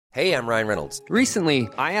Hey, I'm Ryan Reynolds. Recently,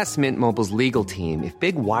 I asked Mint Mobile's legal team if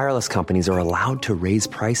big wireless companies are allowed to raise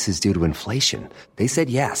prices due to inflation. They said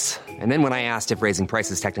yes. And then when I asked if raising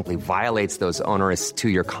prices technically violates those onerous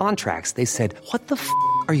two-year contracts, they said, "What the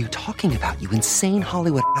are you talking about, you insane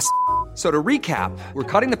Hollywood ass?" So to recap,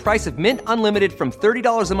 we're cutting the price of Mint Unlimited from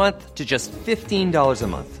 $30 a month to just $15 a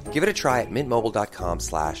month. Give it a try at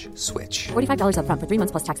mintmobile.com/switch. $45 up front for 3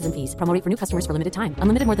 months plus taxes and fees. Promo rate for new customers for limited time.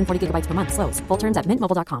 Unlimited more than 40 gigabytes per month. Slows full terms at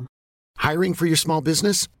mintmobile.com. Hiring for your small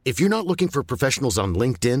business? If you're not looking for professionals on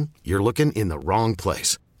LinkedIn, you're looking in the wrong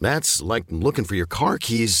place. That's like looking for your car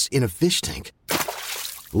keys in a fish tank.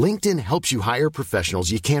 LinkedIn helps you hire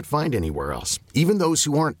professionals you can't find anywhere else, even those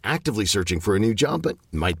who aren't actively searching for a new job but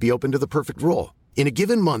might be open to the perfect role. In a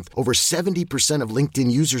given month, over 70% of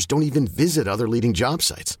LinkedIn users don't even visit other leading job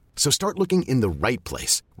sites. So start looking in the right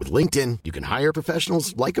place. With LinkedIn, you can hire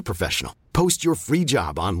professionals like a professional. Post your free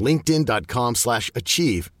job on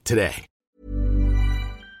linkedin.com/achieve today.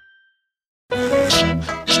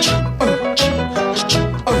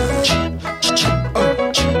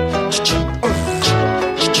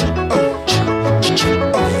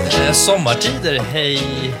 Sommartider, hej.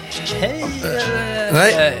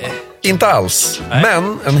 Nej, inte alls. Nej.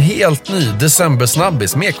 Men en helt ny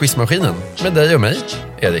decembersnabbis med quizmaskinen. Med dig och mig,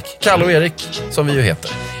 Erik. Kalle och Erik, som vi ju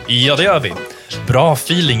heter. Ja, det gör vi. Bra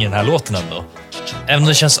feeling i den här låten ändå. Även om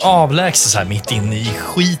det känns avlägset så här mitt inne i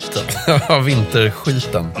skiten. Ja,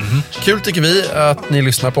 vinterskiten. Kul tycker vi att ni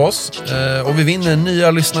lyssnar på oss. Och vi vinner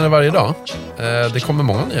nya lyssnare varje dag. Det kommer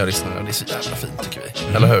många nya lyssnare. Det är så jävla fint tycker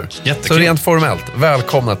vi. Eller hur? Jättekul. Så rent formellt,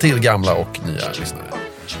 välkomna till gamla och nya lyssnare.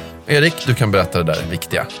 Erik, du kan berätta det där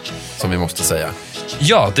viktiga som vi måste säga.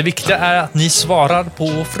 Ja, det viktiga är att ni svarar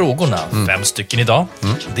på frågorna. 5 stycken idag.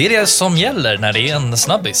 Det är det som gäller när det är en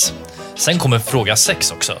snabbis. Sen kommer fråga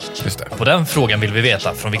 6 också. Just det. På den frågan vill vi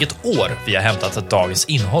veta från vilket år vi har hämtat dagens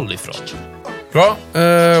innehåll ifrån. Bra,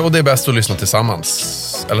 och det är bäst att lyssna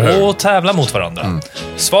tillsammans, eller hur? Och tävla mot varandra.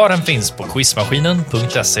 Svaren finns på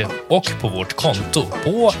quizmaskinen.se och på vårt konto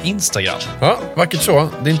på Instagram. Ja, vackert så.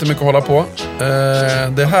 Det är inte mycket att hålla på.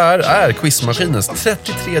 Det här är Quizmaskinens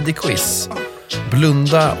 33:e quiz.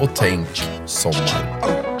 Blunda och tänk sommar.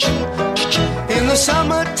 In the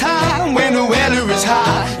summertime when the weather is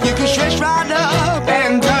high, you can stretch right up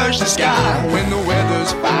and touch the sky. When the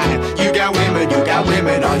weather's fine, you got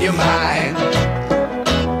women on your mind.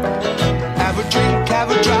 Have a drink,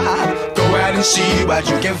 have a drive, go out and see what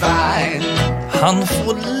you can find. Han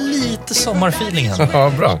får lite sommarfeeling här. Ja,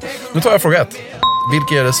 bra. Nu tar jag fråga 1.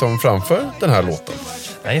 Vilka är det som framför den här låten?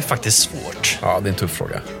 Det är faktiskt svårt. Ja, det är en tuff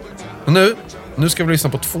fråga. Och nu ska vi lyssna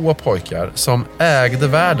på 2 pojkar som ägde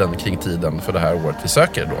världen kring tiden för det här året vi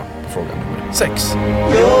söker då på fråga nummer 6.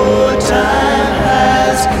 Your time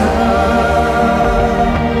has come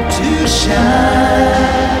to shine.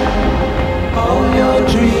 All your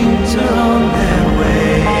dreams are on their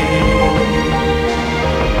way.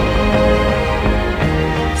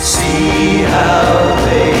 See how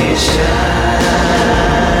they shine.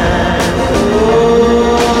 Oh,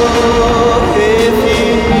 if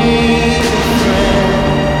you need a friend,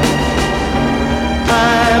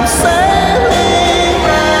 I'm sailing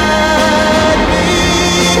right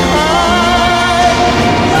behind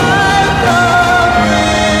like a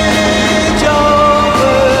bridge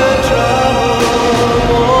over troubled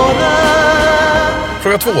water.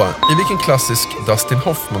 Fråga 2. I vilken klassisk Dustin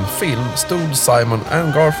Hoffman-film stod Simon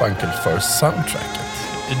and Garfunkel för soundtracket?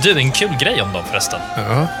 Du, det är en kul grej om dem förresten.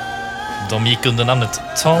 Ja. De gick under namnet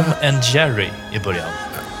Tom and Jerry i början.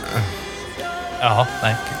 Jaha,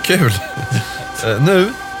 nej. Kul.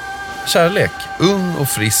 Nu, kärlek. Ung och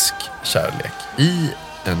frisk kärlek. I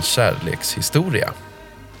en kärlekshistoria.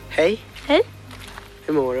 Hej. Hej.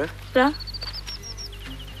 Hur mår du? Bra.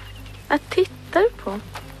 Vad tittar du på? Har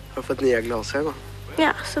du fått nya glasögon?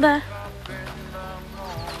 Ja, sådär.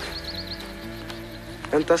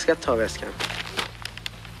 Vänta, ska jag ta väskan?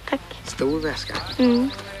 Tack. Stor väska.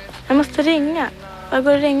 Jag måste ringa. Var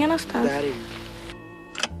går du ringa någonstans? Där inne.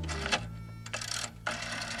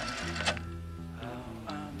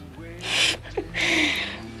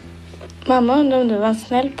 Mamma undrar om du var en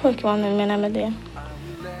snäll pojke, vad du menar med det.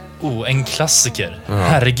 En klassiker.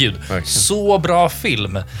 Herregud. verkligen. Så bra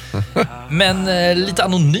film. Men lite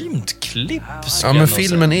anonymt klipp. Ja, men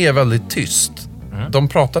filmen är väldigt tyst. De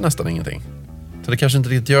pratar nästan ingenting. Så det kanske inte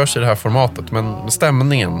riktigt görs i det här formatet. Men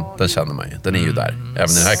stämningen, den känner man ju. Den är ju där, även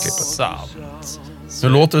i det här klippet. Sant. Nu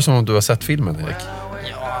låter det som om du har sett filmen, Erik.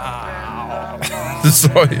 Ja. Du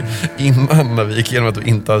sa ju innan när vi gick igenom att du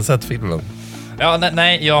inte hade sett filmen. Ja,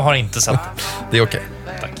 nej, jag har inte sett det. Det är okej.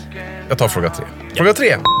 Tack. Jag tar fråga 3. Fråga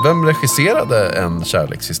 3. Vem regisserade en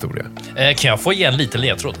kärlekshistoria? Kan jag få ge en liten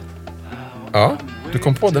ledtråd? Ja, du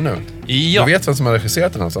kom på det nu. Ja. Du vet vem som har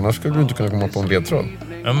regisserat den här, så annars skulle du inte kunna komma på en ledtråd.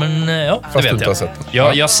 Ja, men det Fast du vet inte jag. har sett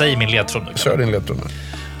den. Jag säger min ledtråd nu. Kör din ledtråd nu.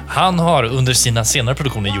 Han har under sina senare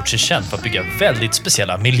produktioner gjort sig känd för att bygga väldigt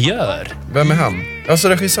speciella miljöer. Vem är han? Alltså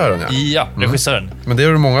regissören, ja. Ja, regissören. Men det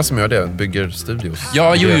är det många som gör det, bygger studios.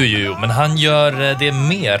 Ja, jo, men han gör det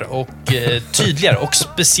mer och tydligare och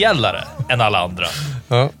speciellare än alla andra.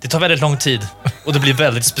 Ja. Det tar väldigt lång tid och det blir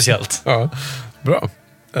väldigt speciellt. Ja, bra.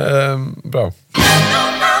 Bra.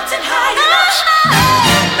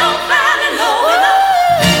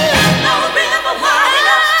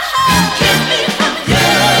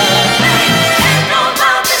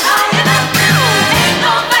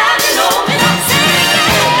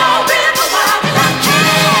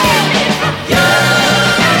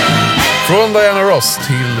 Från Diana Ross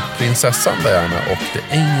till prinsessan Diana och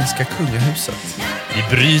det engelska kungahuset.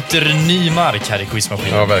 Vi bryter ny mark här i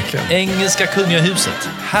quizmaskinen. Ja, verkligen. Engelska kungahuset.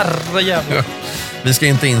 Herrejävlar. Ja. Vi ska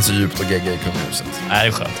inte in så djupt och gegga i kungahuset. Nej, det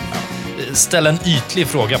är skönt. Ställ en ytlig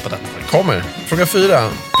fråga på detta. Kommer. Fråga 4.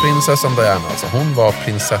 Prinsessan Diana, alltså. Hon var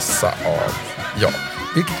prinsessa av... Ja.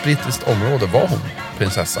 Vilket brittiskt område var hon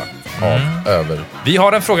prinsessa av över? Vi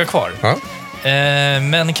har en fråga kvar. Ja?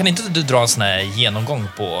 Men kan inte du dra en sån här genomgång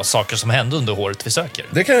på saker som hände under året vi söker?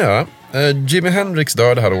 Det kan jag göra. Jimi Hendrix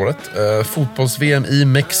dör det här året. Fotbolls-VM i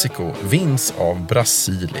Mexiko vinns av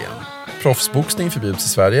Brasilien. Proffsboxning förbjuds i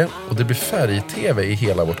Sverige och det blir färg-tv i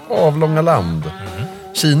hela vårt avlånga land.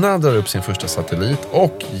 Kina drar upp sin första satellit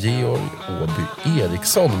och Georg Åby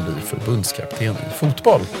Eriksson blir förbundskapten i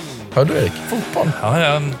fotboll. Hör du, Erik? Fotboll.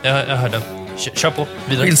 Ja, jag hörde. Kör på,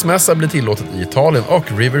 vidare. Skilsmässa blir tillåtet i Italien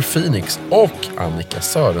och River Phoenix och Annika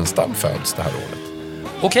Sörenstam föds det här året.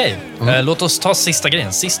 Okej, låt oss ta sista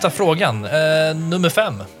grejen. Sista frågan, nummer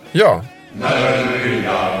 5. Ja.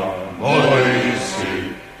 Märja, Moisi,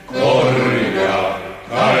 Korja,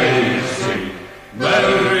 Kaisi.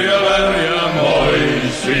 Märja,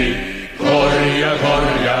 Moisi, Korja,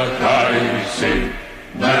 Kaisi.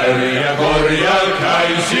 Märja,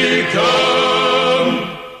 Kaisi, kom.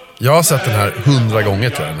 Jag har sett den här 100 gånger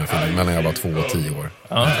tror jag, den här filmen, mellan jag var 2 och 10 år.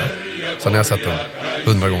 Ja. Sen har jag sett den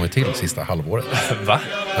 100 gånger till sista halvåret. Va?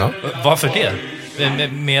 Ja. Varför det?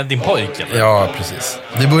 Med din pojk, eller? Ja, precis.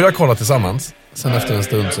 Vi börjar kolla tillsammans. Sen efter en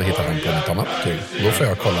stund så hittar han på något annat kul. Då får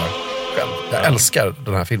jag kolla själv. Jag älskar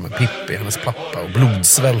den här filmen. Pippi, hennes pappa och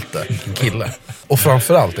blodsvälte. En kille. Och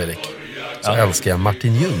framförallt, Erik, så älskar jag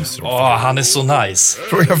Martin Ljungs rollfigur. Han är så nice.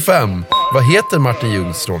 Fråga 5. Vad heter Martin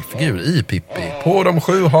Ljungs rollfigur i Pippi? På de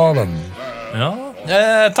 7 haven. Ja.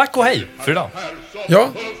 Tack och hej för idag. Ja,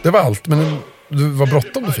 det var allt. Men vad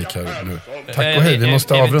bråttom du fick här nu. Tack och hej, vi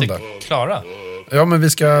måste avrunda. Är vi inte klara? Ja, men vi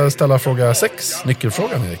ska ställa fråga 6.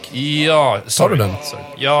 Nyckelfrågan, Erik. Ja, Tar du den? Sorry.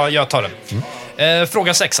 Ja, jag tar den.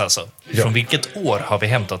 Fråga 6 alltså. Ja. Från vilket år har vi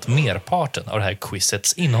hämtat merparten av det här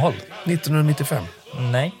quizets innehåll? 1995.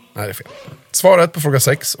 Nej. Nej, det är fel. Svaret på fråga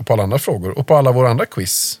 6 och på alla andra frågor och på alla våra andra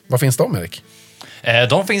quiz. Vad finns de, Erik?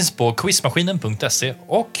 De finns på quizmaskinen.se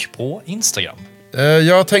och på Instagram.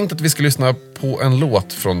 Jag har tänkt att vi ska lyssna på en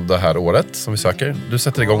låt från det här året som vi söker. Du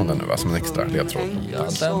sätter igång den nu, va, som en extra ledtråd. Ja,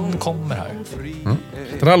 den kommer här.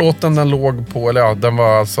 Den här låten, den låg på, eller ja, den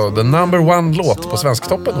var alltså the number 1-låt på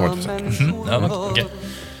Svensktoppen året vi söker. Ja, okay.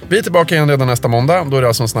 Vi är tillbaka igen redan nästa måndag. Då är det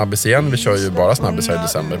alltså en snabbis igen. Vi kör ju bara snabbis här i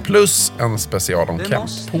december. Plus en special om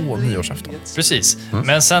Kent på nyårsafton. Precis.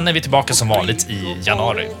 Men sen är vi tillbaka som vanligt i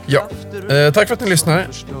januari. Ja. Tack för att ni lyssnar.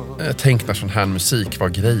 Tänk när sån här musik var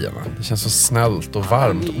grejen. Det känns så snällt och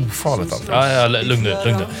varmt och ofarligt allt. Ja, lugn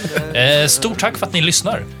nu. Stort tack för att ni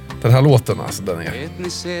lyssnar. Den här låten, alltså, den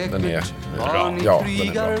är bra. Ja, den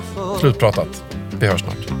är bra. Slutpratat. Vi hörs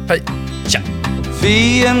snart. Hej! Tja!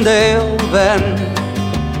 Fiende och vän,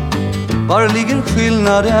 var ligger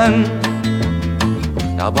skillnaden?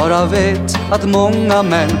 Jag bara vet att många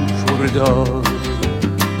människor dör.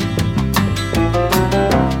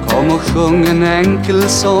 Kom och sjung en enkel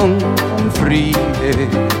sång om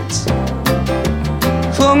frihet.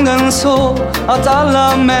 Sjung den så att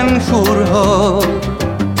alla människor hör.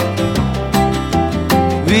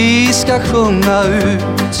 Vi ska sjunga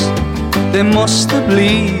ut, det måste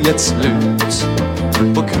bli ett slut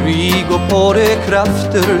på krig och på de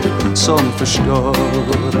krafter som förstör.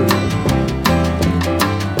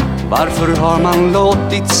 Varför har man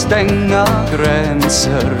låtit stänga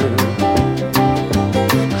gränser?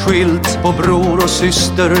 Skilt på bror och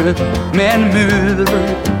syster med en mur.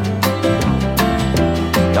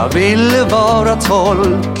 Jag ville vara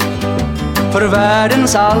tolk för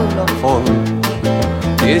världens alla folk.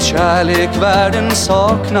 Det är kärlek världen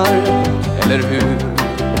saknar, eller hur?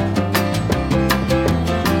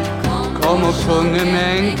 kom och sjung en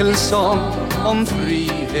enkel sång om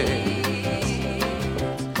frihet.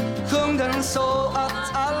 Sjung den så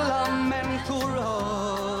att alla människor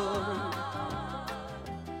hör.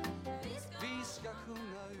 Vi ska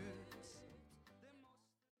sjunga ut.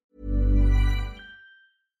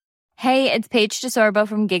 Hey, it's Paige DeSorbo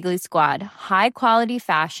from Giggly Squad. High quality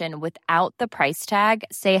fashion without the price tag.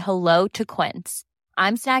 Say hello to Quince.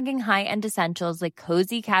 I'm snagging high-end essentials like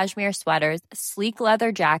cozy cashmere sweaters, sleek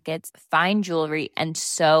leather jackets, fine jewelry, and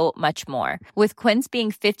so much more. With Quince being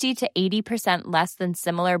 50 to 80% less than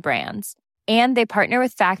similar brands. And they partner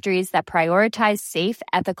with factories that prioritize safe,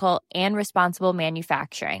 ethical, and responsible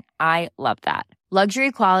manufacturing. I love that.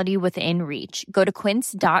 Luxury quality within reach. Go to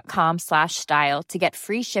quince.com/style to get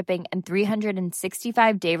free shipping and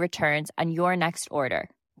 365-day returns on your next order.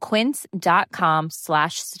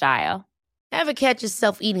 Quince.com/style. Ever catch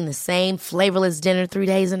yourself eating the same flavorless dinner 3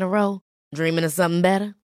 days in a row? Dreaming of something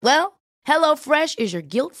better? Well, HelloFresh is your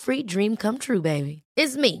guilt-free dream come true, baby.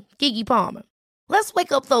 It's me, Keke Palmer. Let's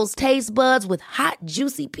wake up those taste buds with hot,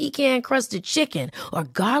 juicy pecan-crusted chicken or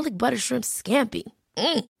garlic butter shrimp scampi.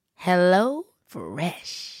 Hello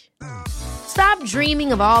Fresh. Stop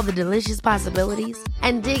dreaming of all the delicious possibilities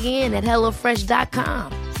and dig in at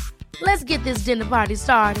HelloFresh.com. Let's get this dinner party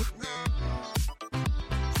started.